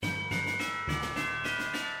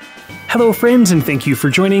Hello friends, and thank you for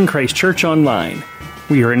joining Christ Church Online.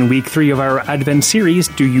 We are in week 3 of our Advent series,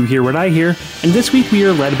 Do You Hear What I Hear? And this week we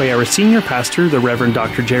are led by our senior pastor, the Reverend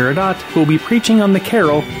Dr. Jared Ott, who will be preaching on the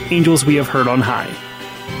carol, Angels We Have Heard on High.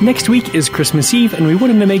 Next week is Christmas Eve, and we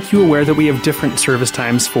wanted to make you aware that we have different service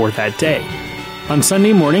times for that day. On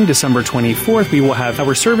Sunday morning, December 24th, we will have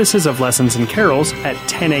our services of lessons and carols at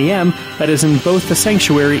 10 a.m. That is in both the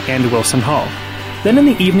sanctuary and Wilson Hall. Then in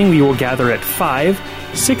the evening, we will gather at 5,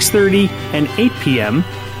 6:30, and 8 p.m.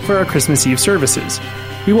 for our Christmas Eve services.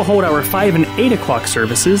 We will hold our 5 and 8 o'clock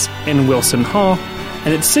services in Wilson Hall,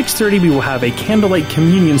 and at 6:30 we will have a candlelight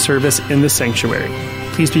communion service in the sanctuary.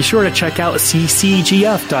 Please be sure to check out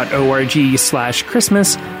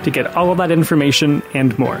ccgf.org/Christmas to get all of that information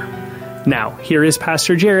and more. Now, here is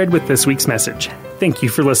Pastor Jared with this week's message. Thank you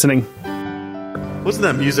for listening. Wasn't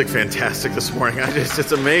that music fantastic this morning?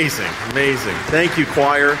 It's amazing, amazing. Thank you,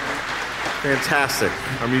 choir. Fantastic.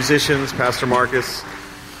 Our musicians, Pastor Marcus.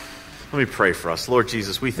 Let me pray for us. Lord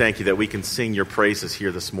Jesus, we thank you that we can sing your praises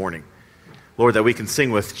here this morning. Lord, that we can sing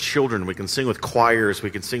with children, we can sing with choirs, we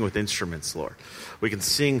can sing with instruments, Lord. We can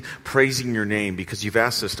sing praising your name because you've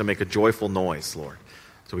asked us to make a joyful noise, Lord.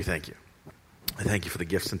 So we thank you. I thank you for the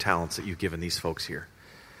gifts and talents that you've given these folks here.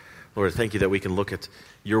 Lord, I thank you that we can look at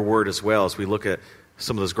your word as well as we look at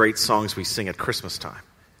some of those great songs we sing at Christmas time.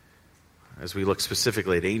 As we look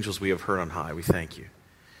specifically at Angels We Have Heard on High, we thank you.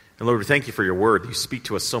 And Lord, we thank you for your word. You speak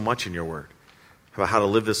to us so much in your word about how to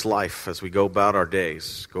live this life as we go about our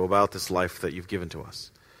days, go about this life that you've given to us.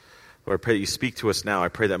 Lord, I pray that you speak to us now. I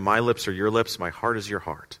pray that my lips are your lips, my heart is your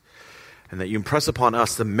heart, and that you impress upon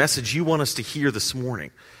us the message you want us to hear this morning.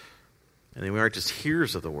 And then we aren't just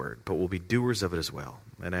hearers of the word, but we'll be doers of it as well.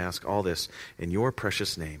 And I ask all this in your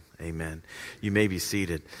precious name. Amen. You may be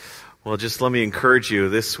seated. Well, just let me encourage you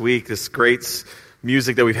this week, this great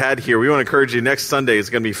music that we've had here. We want to encourage you next Sunday is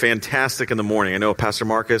going to be fantastic in the morning. I know Pastor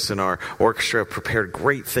Marcus and our orchestra prepared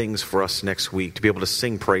great things for us next week to be able to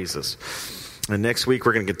sing praises. And next week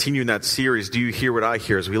we're going to continue in that series, Do You Hear What I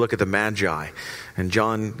Hear? As we look at the Magi. And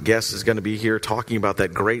John Guest is going to be here talking about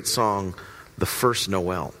that great song, The First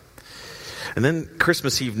Noel. And then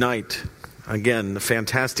Christmas Eve night, again, a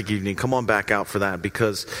fantastic evening. Come on back out for that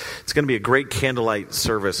because it's going to be a great candlelight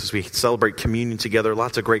service as we celebrate communion together.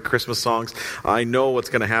 Lots of great Christmas songs. I know what's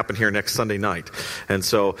going to happen here next Sunday night. And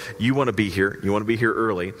so you want to be here. You want to be here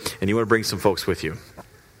early. And you want to bring some folks with you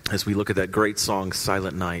as we look at that great song,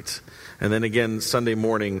 Silent Night. And then again, Sunday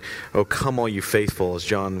morning, Oh, Come All You Faithful, as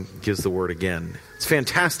John gives the word again. It's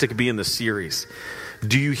fantastic to be in this series.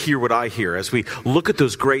 Do you hear what I hear? As we look at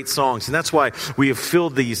those great songs. And that's why we have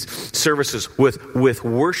filled these services with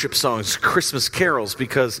worship songs, Christmas carols,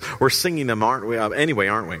 because we're singing them, aren't we? Anyway,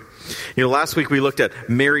 aren't we? You know, last week we looked at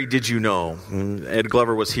Mary, Did You Know? Ed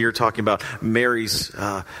Glover was here talking about Mary's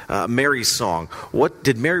song. What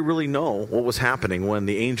did Mary really know what was happening when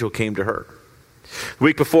the angel came to her? The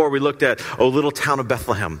week before, we looked at, O Little Town of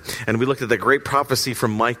Bethlehem, and we looked at the great prophecy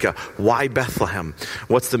from Micah. Why Bethlehem?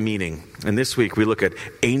 What's the meaning? And this week, we look at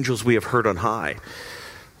Angels We Have Heard on High.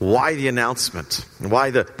 Why the announcement? Why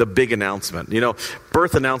the big announcement? You know,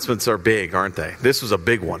 birth announcements are big, aren't they? This was a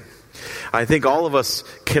big one. I think all of us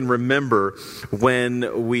can remember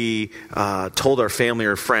when we told our family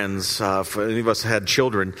or friends, if any of us had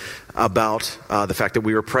children, about the fact that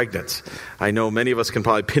we were pregnant. I know many of us can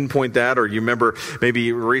probably pinpoint that, or you remember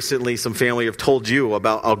maybe recently some family have told you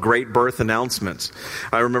about a great birth announcement.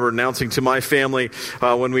 I remember announcing to my family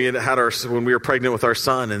when we were pregnant with our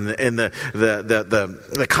son, and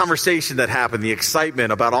the conversation that happened, the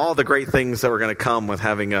excitement about all the great things that were going to come with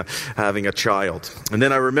having a child. And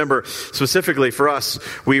then I remember specifically for us,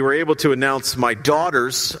 we were able to announce my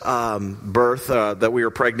daughter's birth, that we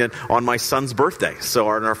were pregnant on my son's birthday. So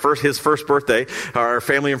on his first birthday, our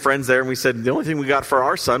family and friends there, and we said the only thing we got for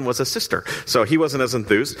our son was a sister. So he wasn't as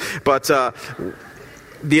enthused. But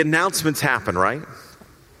the announcements happen, right?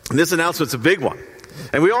 And this announcement's a big one.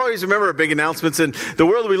 And we always remember big announcements. In the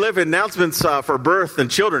world we live in, announcements for birth and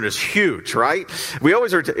children is huge, right? We're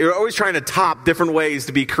always trying to top different ways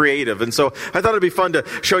to be creative. And so I thought it'd be fun to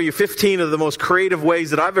show you 15 of the most creative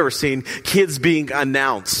ways that I've ever seen kids being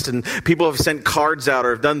announced. And people have sent cards out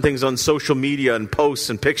or have done things on social media and posts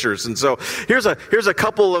and pictures. And so here's a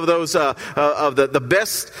couple of those of the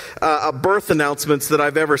best birth announcements that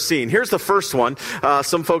I've ever seen. Here's the first one.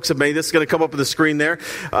 Some folks have made this. It's going to come up on the screen there.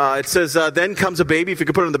 It says, then comes a baby baby. If you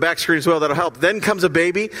could put it on the back screen as well, that'll help. Then comes a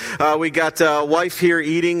baby. We got a wife here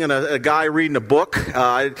eating and a guy reading a book.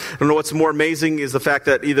 I don't know what's more amazing is the fact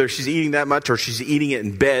that either she's eating that much or she's eating it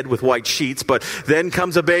in bed with white sheets. But then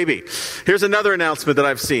comes a baby. Here's another announcement that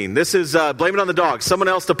I've seen. This is Blame It on the Dog. Someone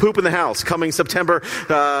else to poop in the house coming September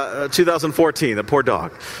 2014. The poor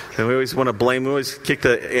dog. And we always want to blame, we always kick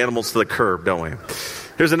the animals to the curb, don't we?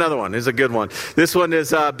 Here's another one. Here's a good one. This one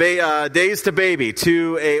is Days to Baby,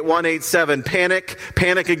 28187.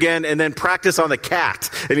 Panic again, and then practice on the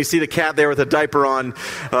cat. And you see the cat there with a diaper on.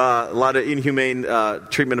 A lot of inhumane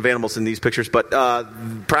treatment of animals in these pictures, but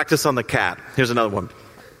practice on the cat. Here's another one.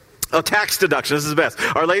 Oh, tax deduction. This is the best.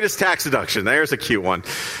 Our latest tax deduction. There's a cute one.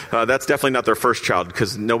 That's definitely not their first child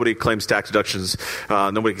because nobody claims tax deductions.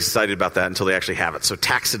 Nobody gets excited about that until they actually have it. So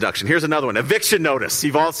tax deduction. Here's another one. Eviction notice.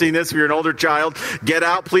 You've all seen this. If you're an older child, get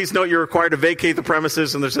out. Please note you're required to vacate the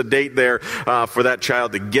premises, and there's a date there for that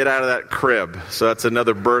child to get out of that crib. So that's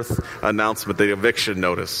another birth announcement, the eviction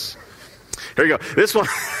notice. Here you go. This one,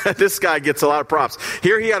 this guy gets a lot of props.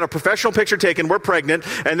 Here he had a professional picture taken. We're pregnant,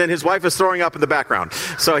 and then his wife is throwing up in the background.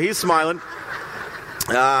 So he's smiling.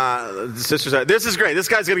 Sisters, this is great. This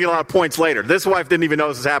guy's going to get a lot of points later. This wife didn't even know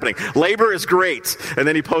this was happening. Labor is great. And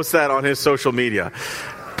then he posts that on his social media.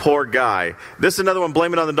 Poor guy. This is another one.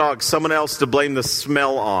 Blame it on the dog. Someone else to blame the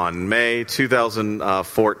smell on. May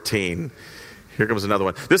 2014. Here comes another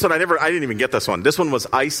one. This one, I didn't even get this one. This one was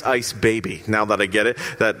Ice Ice Baby, now that I get it.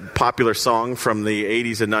 That popular song from the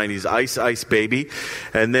 80s and 90s, Ice Ice Baby.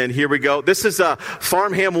 And then here we go. This is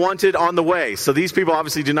Farmham Wanted on the way. So these people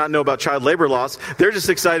obviously do not know about child labor laws. They're just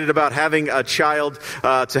excited about having a child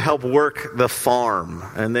to help work the farm.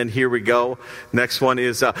 And then here we go. Next one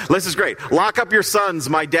is, this is great. Lock up your sons.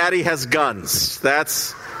 My daddy has guns.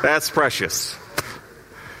 That's precious.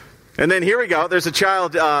 And then here we go. There's a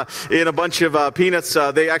child in a bunch of peanuts.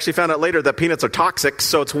 They actually found out later that peanuts are toxic,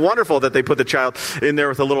 so it's wonderful that they put the child in there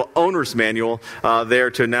with a little owner's manual there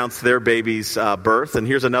to announce their baby's birth. And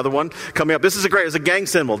here's another one coming up. This is it's a gang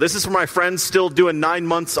symbol. This is for my friends still doing 9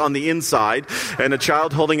 months on the inside, and a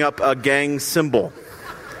child holding up a gang symbol.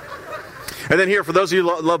 And then here, for those of you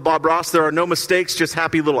who love Bob Ross, there are no mistakes, just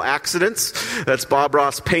happy little accidents. That's Bob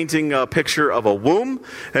Ross painting a picture of a womb.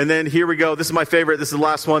 And then here we go. This is my favorite. This is the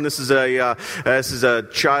last one. This is a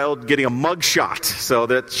child getting a mug shot. So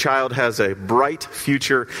that child has a bright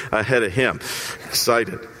future ahead of him.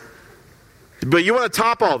 Excited. But you want to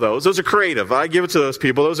top all those. Those are creative. I give it to those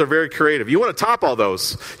people. Those are very creative. You want to top all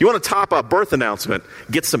those. You want to top a birth announcement.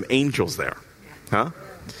 Get some angels there. Huh?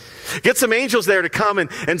 Get some angels there to come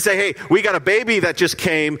and say, hey, we got a baby that just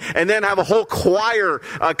came, and then have a whole choir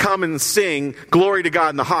come and sing glory to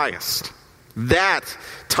God in the highest. That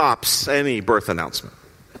tops any birth announcement.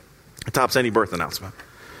 It tops any birth announcement.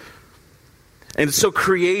 And it's so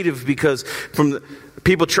creative because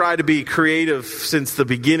people try to be creative since the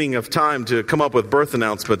beginning of time to come up with birth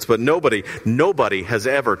announcements, but nobody has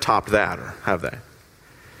ever topped that, or have they?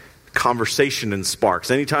 Conversation and sparks.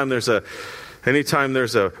 Anytime there's a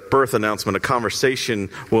birth announcement, a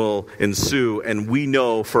conversation will ensue, and we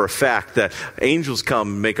know for a fact that angels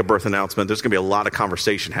come make a birth announcement. There's going to be a lot of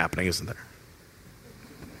conversation happening, isn't there?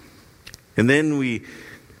 And then we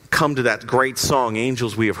come to that great song,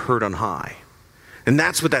 Angels We Have Heard on High. And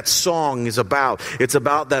that's what that song is about. It's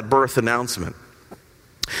about that birth announcement.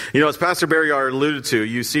 You know, as Pastor Barry alluded to,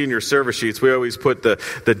 you see in your service sheets, we always put the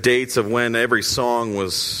dates of when every song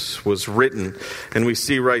was written. And we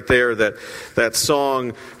see right there that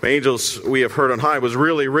song, Angels We Have Heard on High, was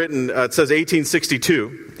really written, it says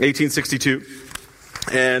 1862.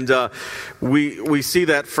 And we see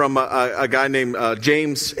that from a guy named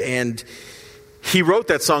James, and he wrote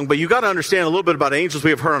that song. But you got to understand a little bit about Angels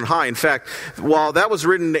We Have Heard on High. In fact, while that was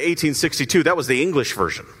written in 1862, that was the English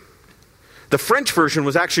version. The French version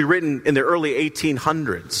was actually written in the early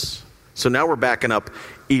 1800s. So now we're backing up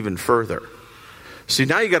even further. See,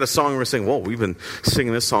 now you got a song we're saying, whoa, we've been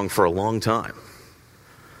singing this song for a long time.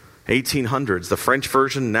 1800s, the French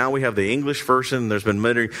version. Now we have the English version. There's been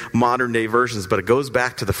modern day versions, but it goes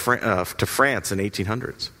back to France in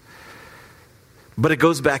 1800s. But it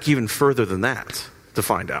goes back even further than that to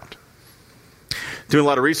find out. Doing a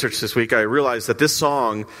lot of research this week, I realized that this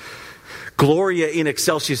song, Gloria in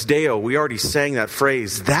Excelsis Deo, we already sang that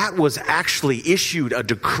phrase. That was actually issued a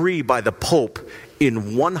decree by the Pope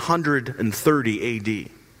in 130 AD.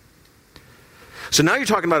 So now you're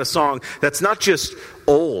talking about a song that's not just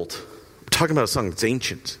old. We're talking about a song that's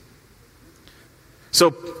ancient. So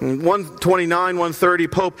 129, 130,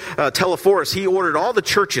 Pope Telephorus, he ordered all the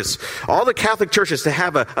churches, all the Catholic churches to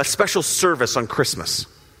have a special service on Christmas.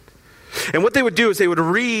 And what they would do is they would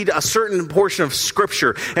read a certain portion of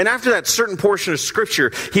Scripture. And after that certain portion of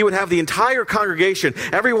Scripture, he would have the entire congregation,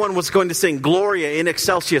 everyone was going to sing Gloria in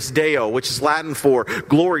excelsis Deo, which is Latin for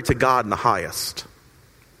glory to God in the highest.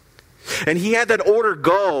 And he had that order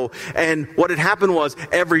go, and what had happened was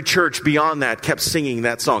every church beyond that kept singing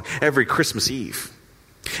that song every Christmas Eve.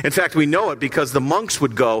 In fact, we know it because the monks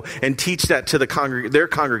would go and teach that to their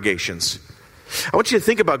congregations. I want you to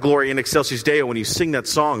think about Gloria in excelsis Deo when you sing that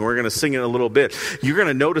song. We're going to sing it in a little bit. You're going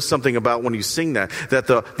to notice something about when you sing that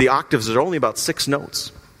the octaves are only about 6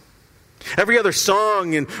 notes. Every other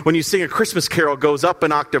song, and when you sing a Christmas carol, goes up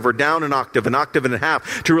an octave or down an octave and a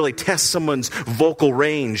half to really test someone's vocal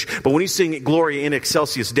range. But when you sing Gloria in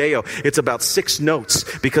excelsis Deo, it's about 6 notes,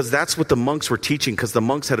 because that's what the monks were teaching, because the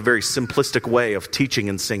monks had a very simplistic way of teaching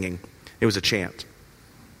and singing. It was a chant.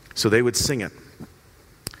 So they would sing it.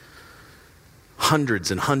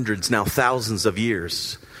 Hundreds and hundreds, now thousands of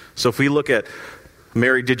years. So if we look at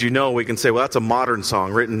Mary, Did You Know? We can say, well, that's a modern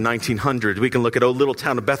song written in 1900. We can look at Oh, Little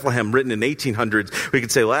Town of Bethlehem written in 1800s. We can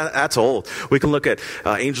say, well, that's old. We can look at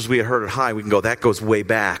Angels We Had Heard at High. We can go, that goes way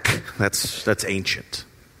back. That's ancient.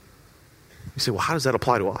 You say, well, how does that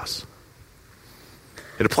apply to us?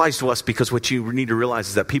 It applies to us because what you need to realize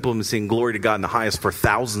is that people have been singing glory to God in the highest for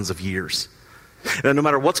thousands of years. And no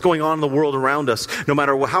matter what's going on in the world around us, no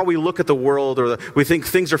matter how we look at the world, or we think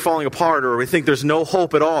things are falling apart, or we think there's no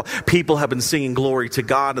hope at all, people have been singing glory to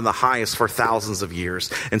God in the highest for thousands of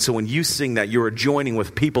years. And so when you sing that, you're joining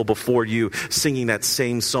with people before you singing that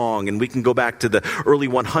same song. And we can go back to the early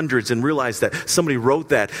 100s and realize that somebody wrote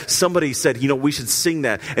that. Somebody said, we should sing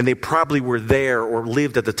that. And they probably were there or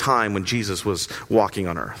lived at the time when Jesus was walking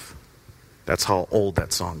on earth. That's how old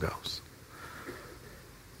that song goes.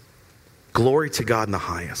 Glory to God in the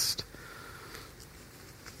highest.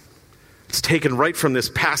 It's taken right from this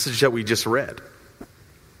passage that we just read.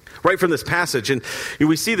 Right from this passage. And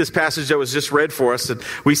we see this passage that was just read for us, and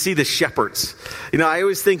we see the shepherds. I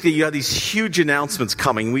always think that you have these huge announcements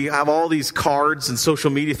coming. We have all these cards and social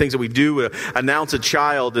media things that we do to announce a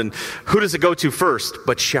child, and who does it go to first?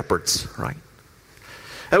 But shepherds, right?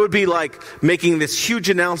 That would be like making this huge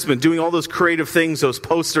announcement, doing all those creative things, those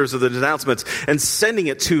posters of the announcements, and sending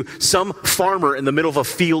it to some farmer in the middle of a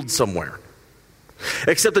field somewhere.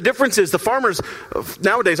 Except the difference is the farmers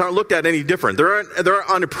nowadays aren't looked at any different. They're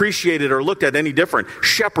unappreciated or looked at any different.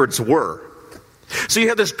 Shepherds were. So you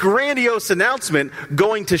have this grandiose announcement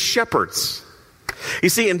going to shepherds. You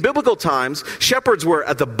see, in biblical times, shepherds were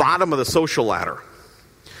at the bottom of the social ladder.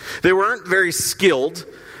 They weren't very skilled.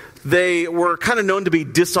 They were kind of known to be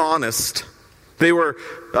dishonest. They were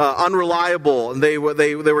unreliable, and they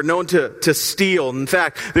were known to steal. In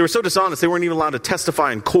fact, they were so dishonest they weren't even allowed to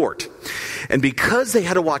testify in court. And because they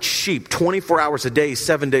had to watch sheep 24 hours a day,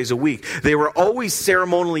 7 days a week, they were always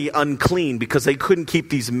ceremonially unclean because they couldn't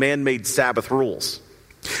keep these man-made Sabbath rules.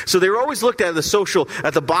 So they were always looked at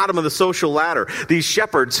the bottom of the social ladder. These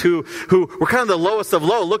shepherds who were kind of the lowest of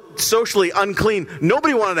low, looked socially unclean.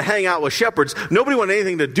 Nobody wanted to hang out with shepherds. Nobody wanted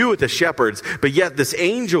anything to do with the shepherds. But yet the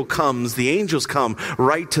angels come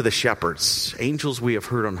right to the shepherds. Angels we have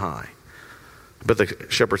heard on high. But the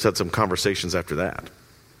shepherds had some conversations after that.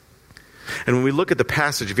 And when we look at the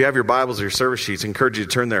passage, if you have your Bibles or your service sheets, I encourage you to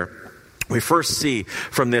turn there. We first see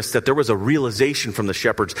from this that there was a realization from the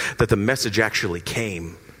shepherds that the message actually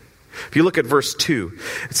came. If you look at verse 2,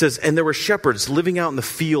 it says, "And there were shepherds living out in the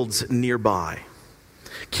fields nearby,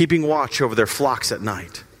 keeping watch over their flocks at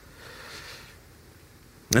night.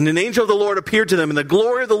 And an angel of the Lord appeared to them, and the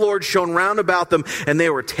glory of the Lord shone round about them, and they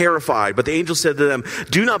were terrified. But the angel said to them,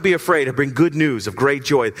 'Do not be afraid. I bring good news of great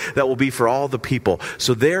joy that will be for all the people.'"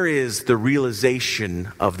 So there is the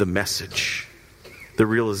realization of the message. The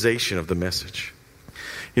realization of the message.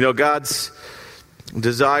 God's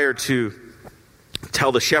desire to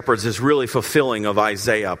tell the shepherds is really fulfilling of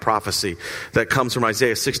Isaiah prophecy that comes from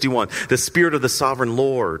Isaiah 61. "The Spirit of the sovereign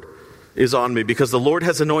Lord is on me, because the Lord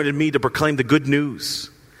has anointed me to proclaim the good news."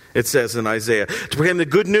 It says in Isaiah, "To proclaim the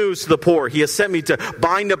good news to the poor. He has sent me to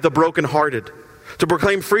bind up the brokenhearted, to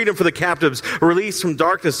proclaim freedom for the captives, release from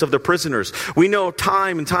darkness of the prisoners." We know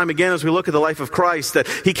time and time again as we look at the life of Christ that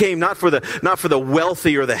he came not for the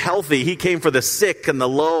wealthy or the healthy. He came for the sick and the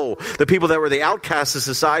low, the people that were the outcasts of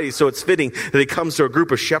society. So it's fitting that he comes to a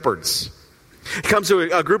group of shepherds. He comes to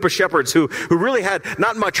a group of shepherds who really had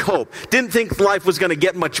not much hope, didn't think life was going to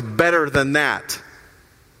get much better than that.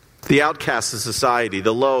 The outcasts of society,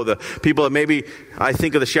 the low, the people that maybe, I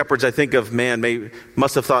think of the shepherds, I think of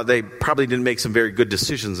must have thought they probably didn't make some very good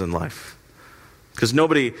decisions in life. Because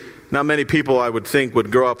not many people I would think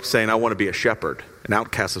would grow up saying, "I want to be a shepherd," an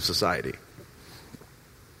outcast of society.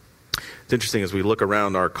 It's interesting as we look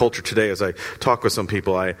around our culture today, as I talk with some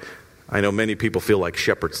people, I know many people feel like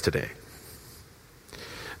shepherds today.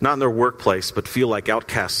 Not in their workplace, but feel like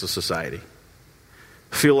outcasts of society.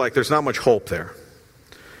 Feel like there's not much hope there.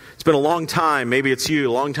 It's been a long time, maybe it's you,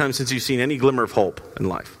 a long time since you've seen any glimmer of hope in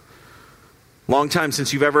life. Long time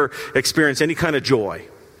since you've ever experienced any kind of joy.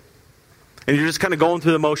 And you're just kind of going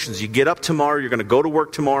through the motions. You get up tomorrow, you're going to go to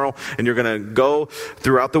work tomorrow, and you're going to go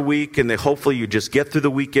throughout the week, and then hopefully you just get through the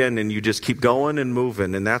weekend, and you just keep going and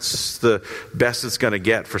moving, and that's the best it's going to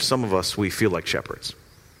get. For some of us, we feel like shepherds.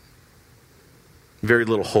 Very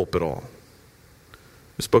little hope at all.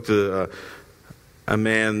 I spoke to a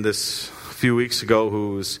man this few weeks ago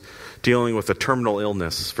who was dealing with a terminal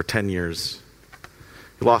illness for 10 years.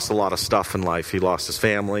 He lost a lot of stuff in life. He lost his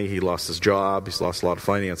family. He lost his job. He's lost a lot of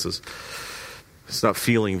finances. He's not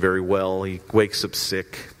feeling very well. He wakes up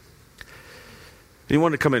sick. He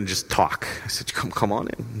wanted to come in and just talk. I said, come on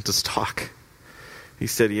in and just talk. He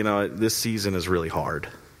said, this season is really hard.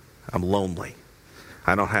 I'm lonely.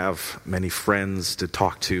 I don't have many friends to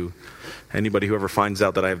talk to. Anybody who ever finds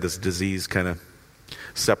out that I have this disease kind of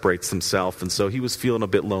separates himself. And so he was feeling a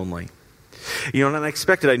bit lonely. And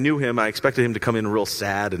I knew him. I expected him to come in real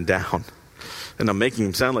sad and down. And I'm making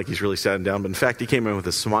him sound like he's really sad and down. But in fact, he came in with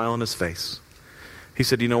a smile on his face. He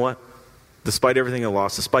said, you know what? Despite everything I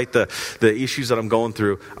lost, despite the issues that I'm going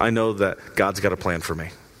through, I know that God's got a plan for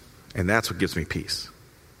me. And that's what gives me peace.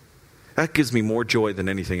 That gives me more joy than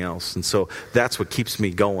anything else. And so that's what keeps me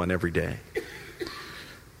going every day.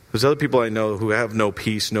 There's other people I know who have no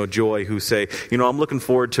peace, no joy, who say, I'm looking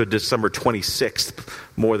forward to December 26th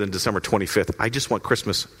more than December 25th. I just want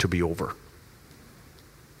Christmas to be over.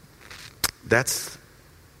 That's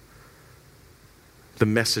the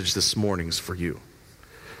message this morning's for you.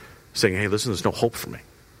 Saying, hey, listen, there's no hope for me.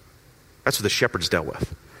 That's what the shepherds dealt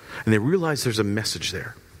with. And they realize there's a message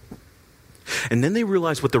there. And then they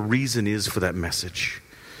realize what the reason is for that message.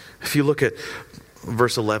 If you look at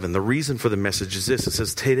verse 11, the reason for the message is this. It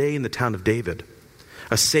says, today in the town of David,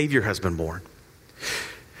 a Savior has been born.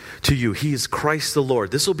 To you, he is Christ the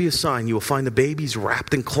Lord. This will be a sign. You will find the babies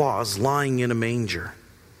wrapped in cloths lying in a manger.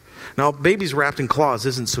 Now, babies wrapped in cloths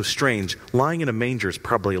isn't so strange. Lying in a manger is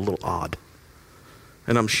probably a little odd.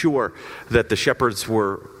 And I'm sure that the shepherds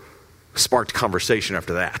sparked conversation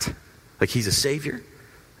after that. Like, he's a Savior?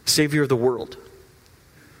 Savior of the world.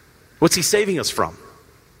 What's he saving us from?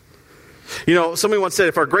 Somebody once said,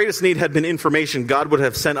 if our greatest need had been information, God would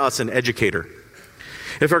have sent us an educator.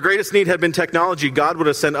 If our greatest need had been technology, God would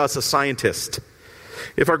have sent us a scientist.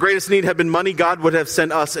 If our greatest need had been money, God would have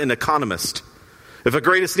sent us an economist. If our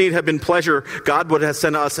greatest need had been pleasure, God would have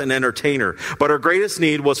sent us an entertainer. But our greatest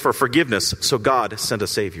need was for forgiveness, so God sent a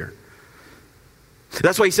Savior.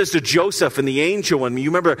 That's why he says to Joseph and the angel, and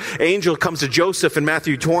you remember, angel comes to Joseph in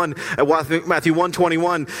Matthew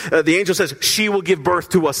 1:21. The angel says, she will give birth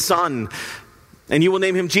to a son, and you will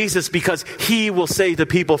name him Jesus, because he will save the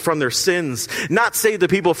people from their sins. Not save the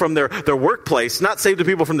people from their workplace, not save the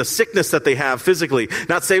people from the sickness that they have physically,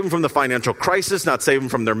 not save them from the financial crisis, not save them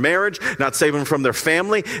from their marriage, not save them from their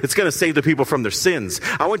family. It's going to save the people from their sins.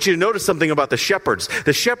 I want you to notice something about the shepherds.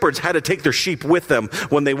 The shepherds had to take their sheep with them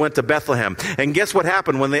when they went to Bethlehem. And guess what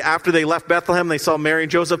happened? After they left Bethlehem, they saw Mary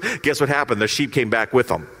and Joseph. Guess what happened? The sheep came back with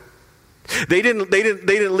them. They didn't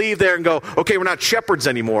leave there and go, okay, we're not shepherds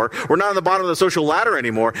anymore. We're not on the bottom of the social ladder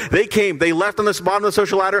anymore. They left on the bottom of the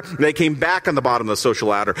social ladder, and they came back on the bottom of the social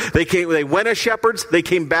ladder. They went as shepherds, they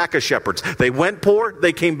came back as shepherds. They went poor,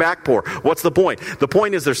 they came back poor. What's the point? The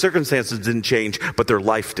point is their circumstances didn't change, but their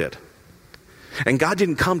life did. And God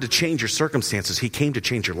didn't come to change your circumstances. He came to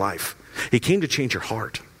change your life. He came to change your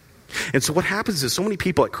heart. And so what happens is so many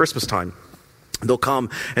people at Christmas time, they'll come,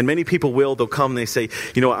 and many people they'll come and they say,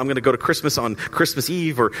 I'm going to go to Christmas on Christmas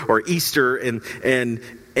Eve or Easter, and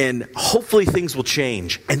hopefully things will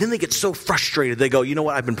change. And then they get so frustrated. They go,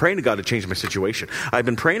 I've been praying to God to change my situation. I've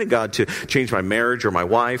been praying to God to change my marriage or my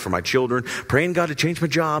wife or my children, praying God to change my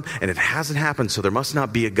job, and it hasn't happened, so there must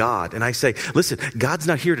not be a God. And I say, listen, God's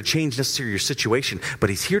not here to change necessarily your situation, but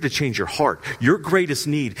he's here to change your heart. Your greatest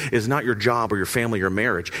need is not your job or your family or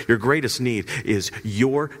marriage. Your greatest need is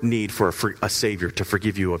your need for a Savior to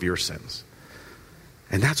forgive you of your sins.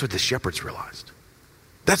 And that's what the shepherds realized.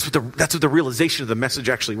 That's what the realization of the message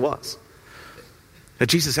actually was. That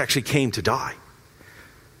Jesus actually came to die.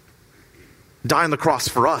 Die on the cross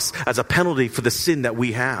for us as a penalty for the sin that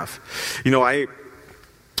we have.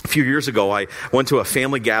 A few years ago, I went to a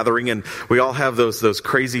family gathering, and we all have those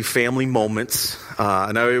crazy family moments.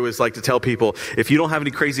 And I always like to tell people, if you don't have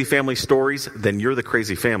any crazy family stories, then you're the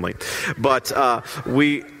crazy family. But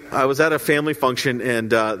I was at a family function,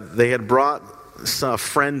 and they had brought a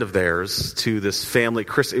friend of theirs to this family.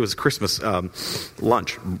 It was Christmas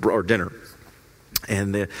lunch or dinner.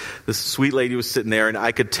 And this sweet lady was sitting there, and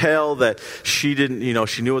I could tell that she didn't,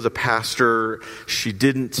 she knew as a pastor, she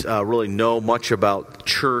didn't really know much about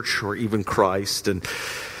church or even Christ. And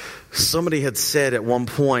somebody had said at one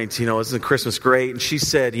point, isn't Christmas great? And she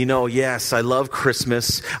said, yes, I love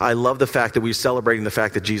Christmas. I love the fact that we're celebrating the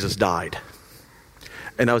fact that Jesus died.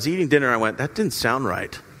 And I was eating dinner, and I went, that didn't sound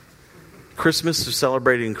right. Christmas is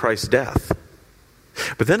celebrating Christ's death.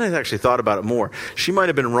 But then I actually thought about it more. She might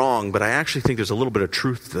have been wrong, but I actually think there's a little bit of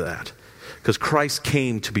truth to that. Because Christ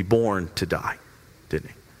came to be born to die, didn't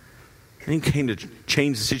he? And he came to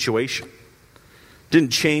change the situation.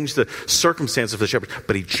 Didn't change the circumstance of the shepherds,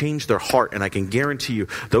 but he changed their heart. And I can guarantee you,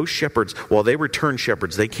 those shepherds, while they returned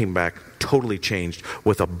shepherds, they came back totally changed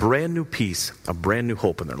with a brand new peace, a brand new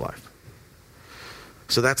hope in their life.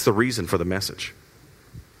 So that's the reason for the message.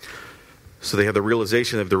 So they have the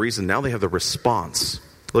realization of the reason. Now they have the response.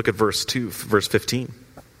 Look at verse 15.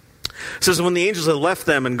 It says, when the angels had left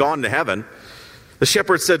them and gone to heaven, the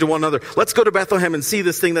shepherds said to one another, let's go to Bethlehem and see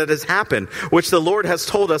this thing that has happened, which the Lord has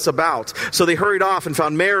told us about. So they hurried off and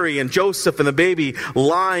found Mary and Joseph and the baby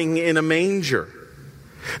lying in a manger.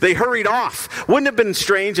 They hurried off. Wouldn't it have been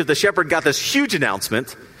strange if the shepherd got this huge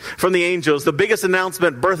announcement from the angels, the biggest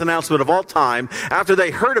birth announcement of all time. After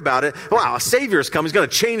they heard about it, wow, a Savior's come. He's going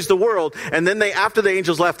to change the world. And then after the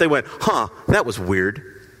angels left, they went, that was weird.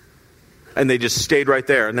 And they just stayed right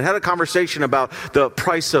there. And they had a conversation about the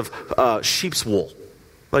price of sheep's wool.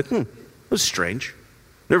 Like, that was strange.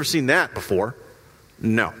 Never seen that before.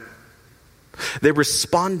 No. They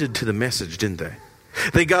responded to the message, didn't they?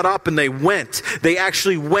 They got up and they went. They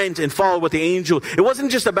actually went and followed what the angel. It wasn't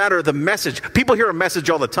just a matter of the message. People hear a message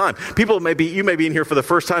all the time. You may be in here for the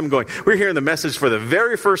first time going, we're hearing the message for the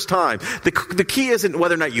very first time. The key isn't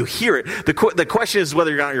whether or not you hear it. The question is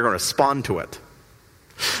whether or not you're going to respond to it.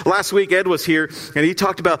 Last week, Ed was here and he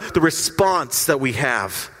talked about the response that we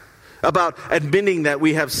have. About admitting that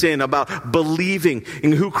we have sin, about believing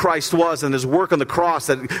in who Christ was and his work on the cross,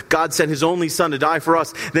 that God sent his only son to die for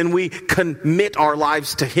us, then we commit our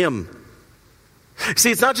lives to him. See,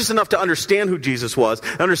 it's not just enough to understand who Jesus was,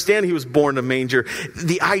 understand he was born in a manger.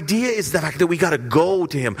 The idea is the fact that we got to go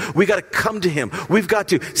to him. We got to come to him. We've got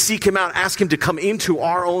to seek him out, ask him to come into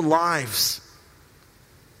our own lives.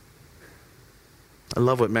 I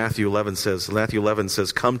love what Matthew 11 says. Matthew 11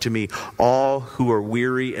 says, come to me, all who are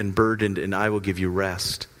weary and burdened, and I will give you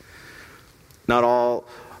rest. Not all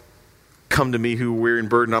come to me who are weary and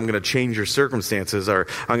burdened, I'm going to change your circumstances, or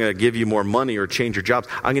I'm going to give you more money or change your jobs.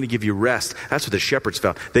 I'm going to give you rest. That's what the shepherds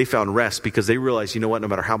found. They found rest because they realized, no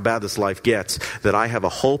matter how bad this life gets, that I have a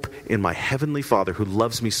hope in my heavenly Father who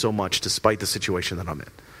loves me so much despite the situation that I'm in.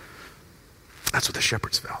 That's what the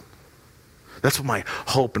shepherds found. That's what my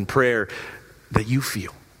hope and prayer that you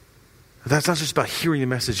feel. That's not just about hearing the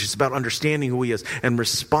message. It's about understanding who he is and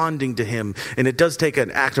responding to him. And it does take an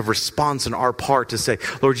act of response on our part to say,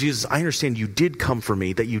 Lord Jesus, I understand you did come for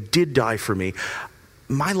me, that you did die for me.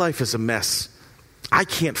 My life is a mess. I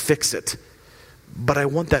can't fix it. But I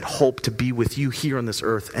want that hope to be with you here on this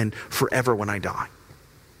earth and forever when I die.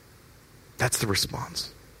 That's the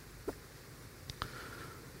response.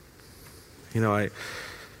 I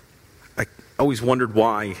always wondered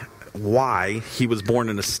why he was born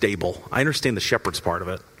in a stable. I understand the shepherd's part of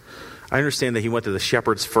it. I understand that he went to the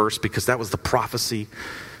shepherds first because that was the prophecy.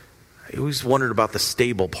 I always wondered about the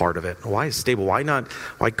stable part of it. Why a stable? Why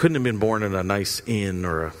couldn't have been born in a nice inn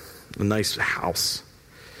or a nice house?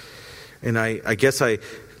 And I guess I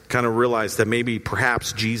kind of realized that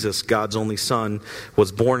perhaps Jesus, God's only son,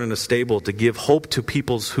 was born in a stable to give hope to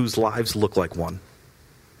people whose lives look like one.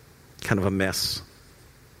 Kind of a mess.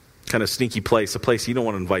 Kind of sneaky place, a place you don't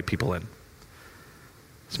want to invite people in.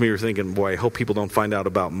 Some of you are thinking, boy, I hope people don't find out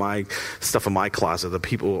about my stuff in my closet, the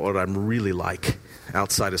people what I'm really like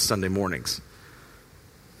outside of Sunday mornings.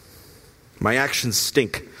 My actions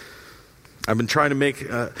stink. I've been trying to make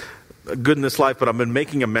good in this life, but I've been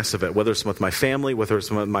making a mess of it, whether it's with my family, whether it's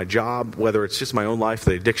with my job, whether it's just my own life,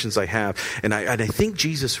 the addictions I have. And I think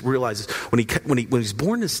Jesus realizes when he's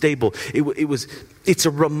born in a stable, it's a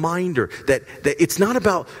reminder that it's not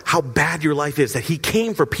about how bad your life is, that he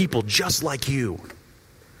came for people just like you.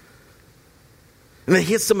 And that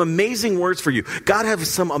he has some amazing words for you. God has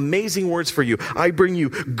some amazing words for you. I bring you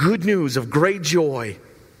good news of great joy.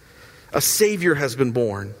 A Savior has been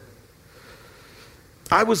born.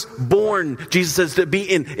 I was born, Jesus says, to be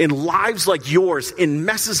in lives like yours, in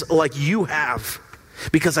messes like you have.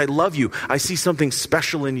 Because I love you. I see something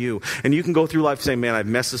special in you. And you can go through life saying, man, I've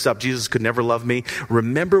messed this up. Jesus could never love me.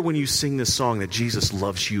 Remember when you sing this song that Jesus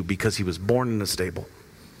loves you because he was born in a stable.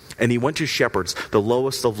 And he went to shepherds, the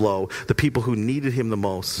lowest of low, the people who needed him the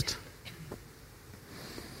most.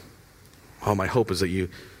 Oh, my hope is that you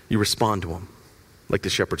respond to him like the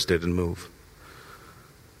shepherds did and move.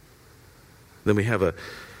 Then we have a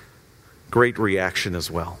great reaction as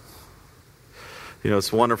well. You know,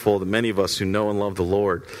 it's wonderful that many of us who know and love the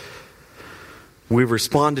Lord, we've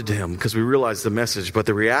responded to him because we realized the message, but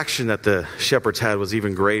the reaction that the shepherds had was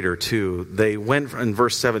even greater too. They went, in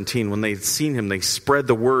verse 17, when they'd seen him, they spread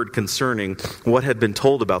the word concerning what had been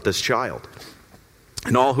told about this child.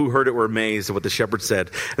 And all who heard it were amazed at what the shepherds said.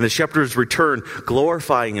 And the shepherds returned,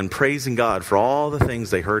 glorifying and praising God for all the things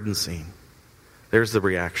they heard and seen. There's the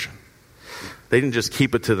reaction. They didn't just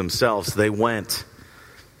keep it to themselves. They went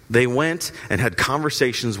and had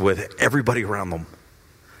conversations with everybody around them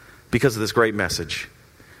because of this great message.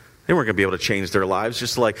 They weren't going to be able to change their lives,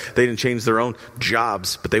 just like they didn't change their own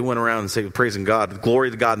jobs, but they went around and said, praising God, glory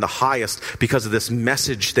to God in the highest because of this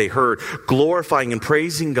message they heard, glorifying and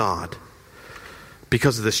praising God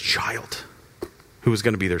because of this child who was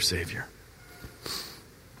going to be their Savior.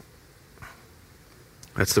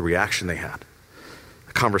 That's the reaction they had,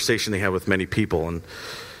 the conversation they had with many people. And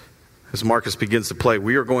as Marcus begins to play,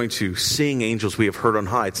 we are going to sing Angels We Have Heard on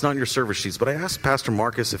High. It's not in your service sheets, but I asked Pastor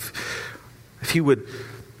Marcus if he would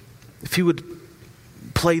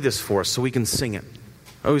play this for us so we can sing it.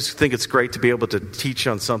 I always think it's great to be able to teach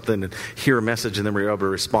on something and hear a message and then we're able to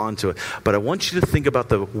respond to it. But I want you to think about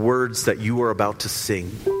the words that you are about to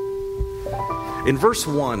sing. In verse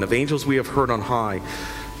 1 of Angels We Have Heard on High,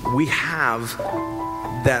 we have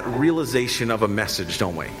that realization of a message,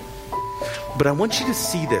 don't we? But I want you to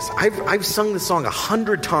see this. I've sung this song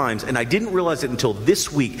 100 times, and I didn't realize it until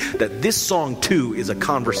this week that this song too is a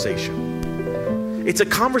conversation. It's a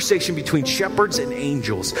conversation between shepherds and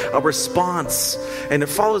angels, a response, and it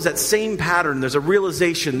follows that same pattern. There's a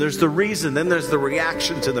realization, there's the reason, then there's the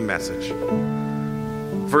reaction to the message.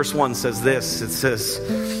 Verse 1 says this. It says,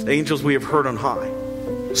 angels we have heard on high,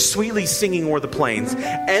 sweetly singing o'er the plains,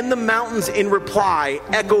 and the mountains in reply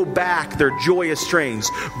echo back their joyous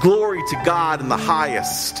strains. Glory to God in the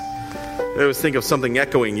highest. I always think of something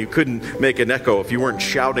echoing. You couldn't make an echo if you weren't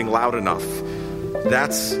shouting loud enough.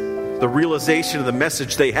 That's the realization of the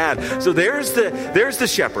message they had. So there's the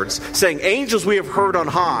shepherds saying, angels we have heard on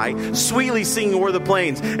high, sweetly singing o'er the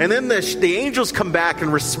plains. And then the angels come back in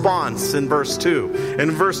response in verse 2. And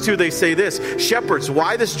in verse 2 they say this, shepherds,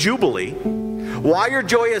 why this jubilee? Why your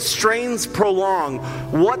joyous strains prolong?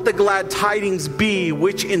 What the glad tidings be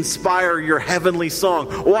which inspire your heavenly song?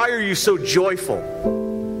 Why are you so joyful?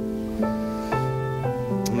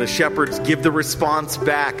 And the shepherds give the response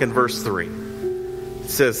back in verse 3. It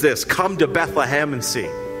says this, come to Bethlehem and see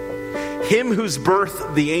him whose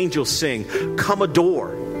birth the angels sing. Come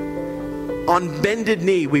adore. On bended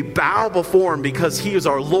knee, we bow before him because he is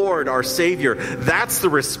our Lord, our Savior. That's the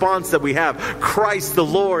response that we have. Christ the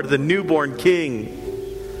Lord, the newborn King.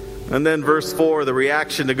 And then verse 4, the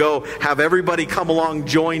reaction to go, have everybody come along,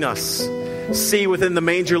 join us. See within the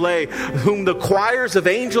manger lay, whom the choirs of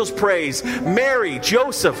angels praise. Mary,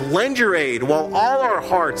 Joseph, lend your aid, while all our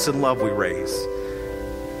hearts in love we raise.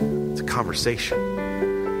 It's a conversation.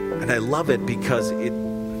 And I love it because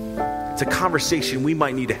it's a conversation we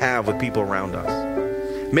might need to have with people around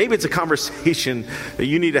us. Maybe it's a conversation that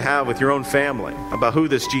you need to have with your own family about who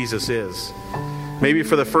this Jesus is. Maybe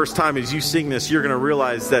for the first time as you sing this, you're going to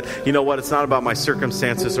realize that, you know what, it's not about my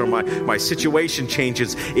circumstances or my situation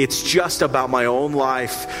changes. It's just about my own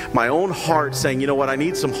life, my own heart saying, you know what, I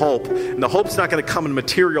need some hope. And the hope's not going to come in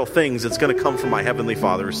material things. It's going to come from my Heavenly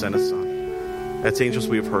Father who sent His Son. That's angels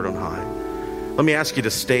we have heard on high. Let me ask you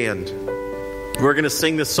to stand. We're going to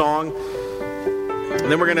sing this song,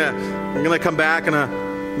 and then we're going to come back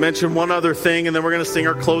and mention one other thing, and then we're going to sing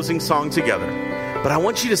our closing song together. But I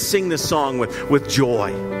want you to sing this song with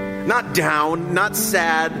joy, not down, not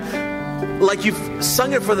sad, like you've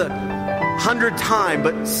sung it for the 100th time,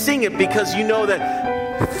 but sing it because you know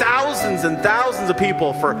that thousands and thousands of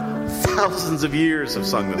people for thousands of years have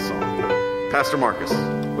sung this song. Pastor Marcus,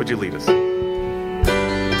 would you lead us?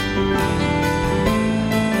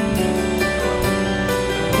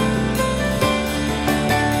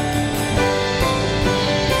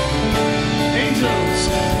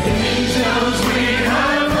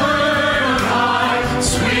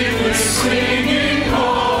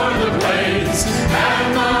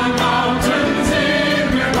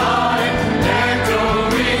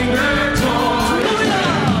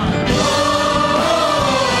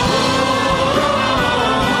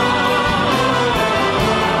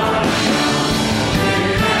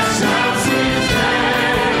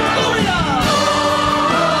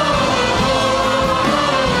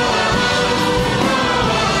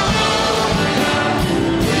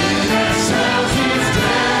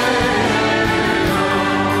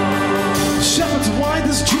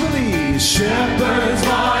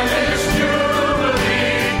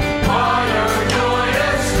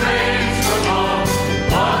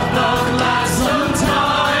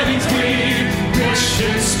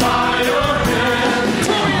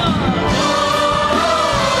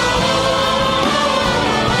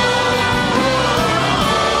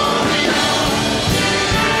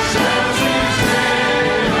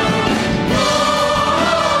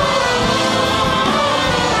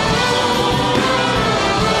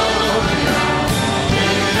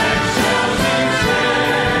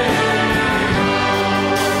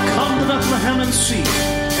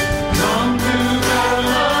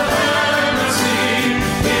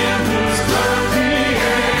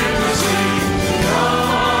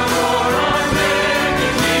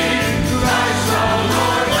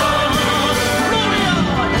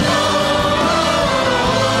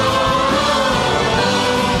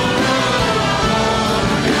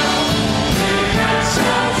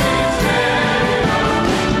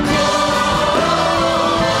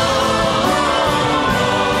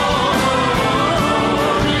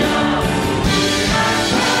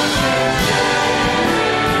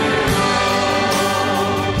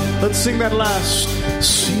 that last.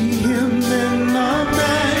 See him in the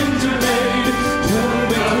Magdalene,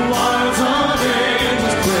 holding wires on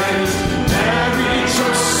angels pray. Mary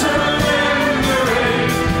just surrendering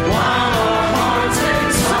while our heart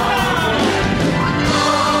takes on.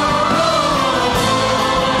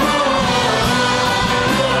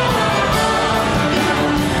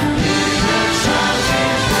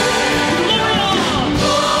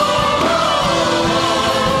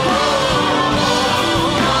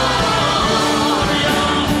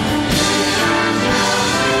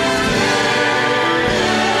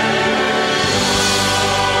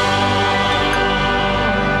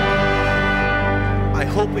 I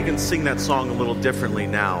hope we can sing that song a little differently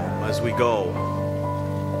now as we go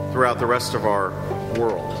throughout the rest of our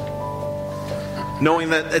world. Knowing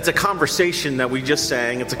that it's a conversation that we just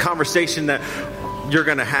sang, it's a conversation that you're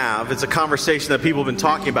going to have, it's a conversation that people have been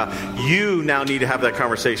talking about. You now need to have that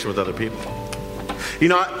conversation with other people. You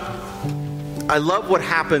know, I love what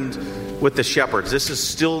happened with the shepherds. This is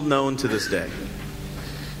still known to this day.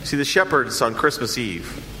 See, the shepherds on Christmas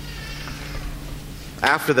Eve,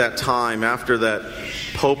 after that time, after that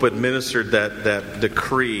Pope administered that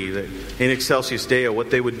decree, that in excelsis Deo, what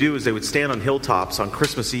they would do is they would stand on hilltops on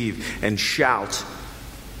Christmas Eve and shout,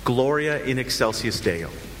 Gloria in excelsis Deo,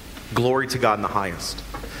 glory to God in the highest.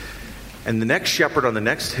 And the next shepherd on the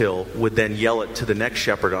next hill would then yell it to the next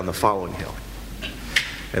shepherd on the following hill.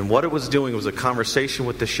 And what it was doing was a conversation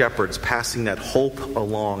with the shepherds, passing that hope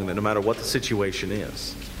along, that no matter what the situation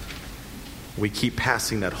is, we keep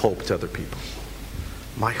passing that hope to other people.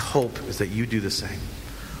 My hope is that you do the same.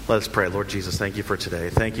 Let us pray. Lord Jesus, thank you for today.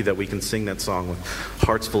 Thank you that we can sing that song with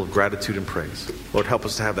hearts full of gratitude and praise. Lord, help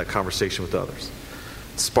us to have that conversation with others.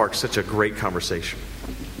 Spark such a great conversation.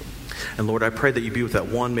 And Lord, I pray that you be with that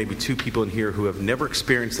one, maybe two people in here who have never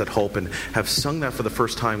experienced that hope and have sung that for the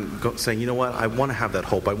first time, saying, you know what, I want to have that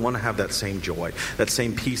hope. I want to have that same joy, that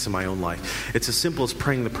same peace in my own life. It's as simple as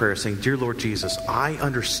praying the prayer, saying, Dear Lord Jesus, I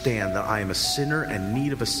understand that I am a sinner and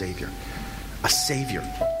need of a Savior. A Savior.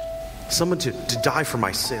 Someone to die for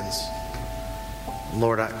my sins.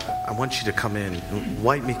 Lord, I want you to come in and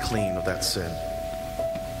wipe me clean of that sin.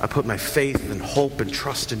 I put my faith and hope and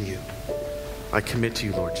trust in you. I commit to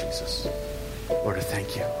you, Lord Jesus. Lord, I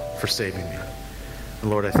thank you for saving me. And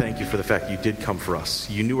Lord, I thank you for the fact you did come for us.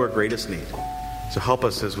 You knew our greatest need. So help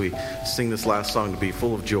us as we sing this last song to be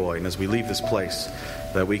full of joy, and as we leave this place,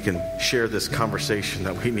 that we can share this conversation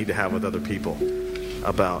that we need to have with other people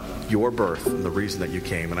about your birth and the reason that you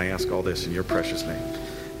came. And I ask all this in your precious name.